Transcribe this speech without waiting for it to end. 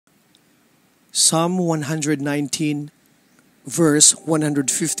Psalm 119, verse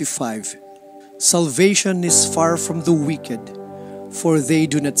 155. Salvation is far from the wicked, for they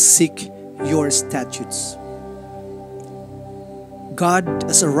do not seek your statutes. God,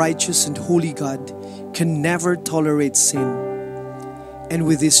 as a righteous and holy God, can never tolerate sin. And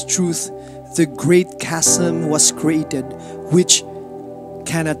with this truth, the great chasm was created, which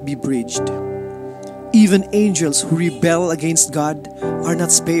cannot be bridged. Even angels who rebel against God are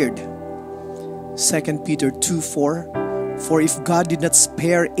not spared. 2 Peter 2:4. For if God did not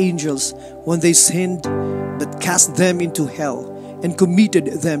spare angels when they sinned, but cast them into hell and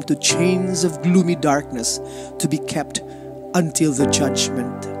committed them to chains of gloomy darkness to be kept until the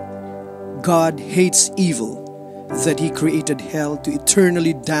judgment. God hates evil, that He created hell to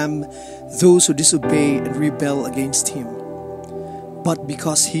eternally damn those who disobey and rebel against Him. But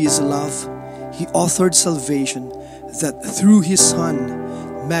because He is love, He authored salvation, that through His Son,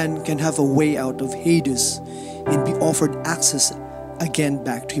 man can have a way out of Hades and be offered access again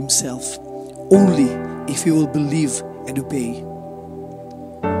back to himself, only if he will believe and obey.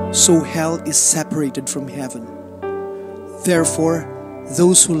 So hell is separated from heaven. Therefore,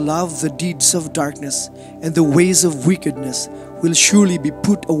 those who love the deeds of darkness and the ways of wickedness will surely be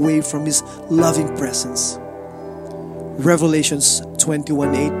put away from His loving presence. Revelations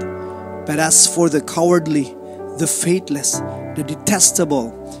 21:8. But as for the cowardly, the faithless, the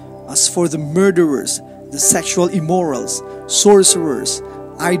detestable, as for the murderers, the sexual immorals, sorcerers,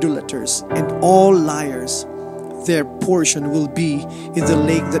 idolaters, and all liars, their portion will be in the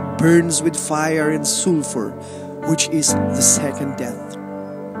lake that burns with fire and sulfur, which is the second death.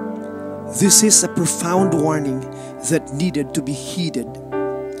 This is a profound warning that needed to be heeded.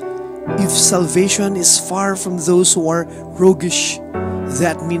 If salvation is far from those who are roguish,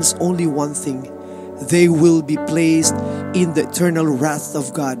 that means only one thing: they will be placed in the eternal wrath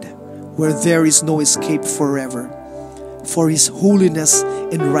of God, where there is no escape forever. For His holiness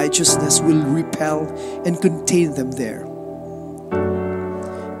and righteousness will repel and contain them there.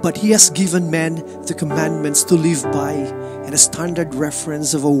 But He has given man the commandments to live by, and a standard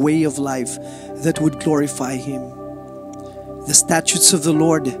reference of a way of life that would glorify Him. The statutes of the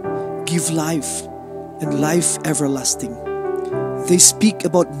Lord give life, and life everlasting. They speak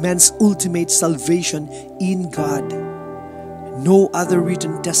about man's ultimate salvation in God. No other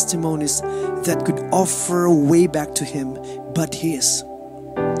written testimonies that could offer a way back to Him but His.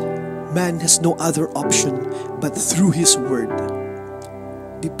 Man has no other option but through His Word.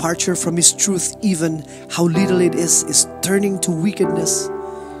 Departure from His truth, even how little it is turning to wickedness.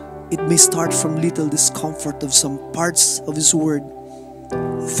 It may start from little discomfort of some parts of His Word.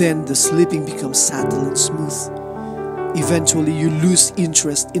 Then the sleeping becomes subtle and smooth. Eventually you lose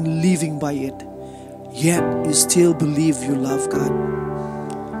interest in living by it, yet you still believe you love God.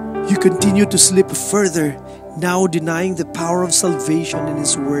 You continue to slip further, now denying the power of salvation in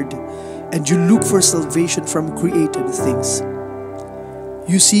His Word, and you look for salvation from created things.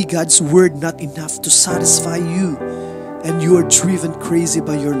 You see God's Word not enough to satisfy you, and you are driven crazy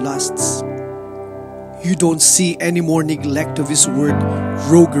by your lusts. You don't see any more neglect of His Word,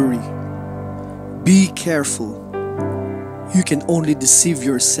 roguery. Be careful. You can only deceive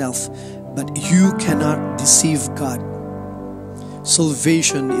yourself, but you cannot deceive God.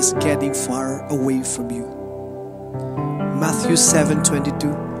 Salvation is getting far away from you. Matthew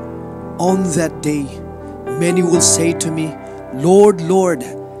 7:22. On that day, many will say to me, Lord, Lord,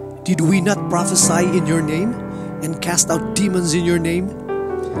 did we not prophesy in your name, and cast out demons in your name,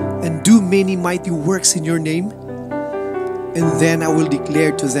 and do many mighty works in your name? And then I will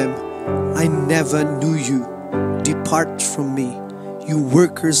declare to them, I never knew you. Depart from me, you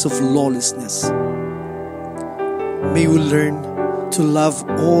workers of lawlessness. May we learn to love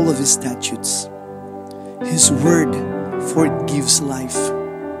all of His statutes, His Word, for it gives life.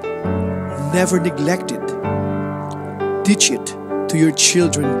 Never neglect it. Teach it to your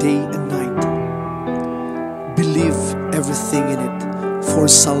children day and night. Believe everything in it, for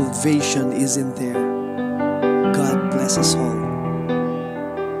salvation is in there. God bless us all.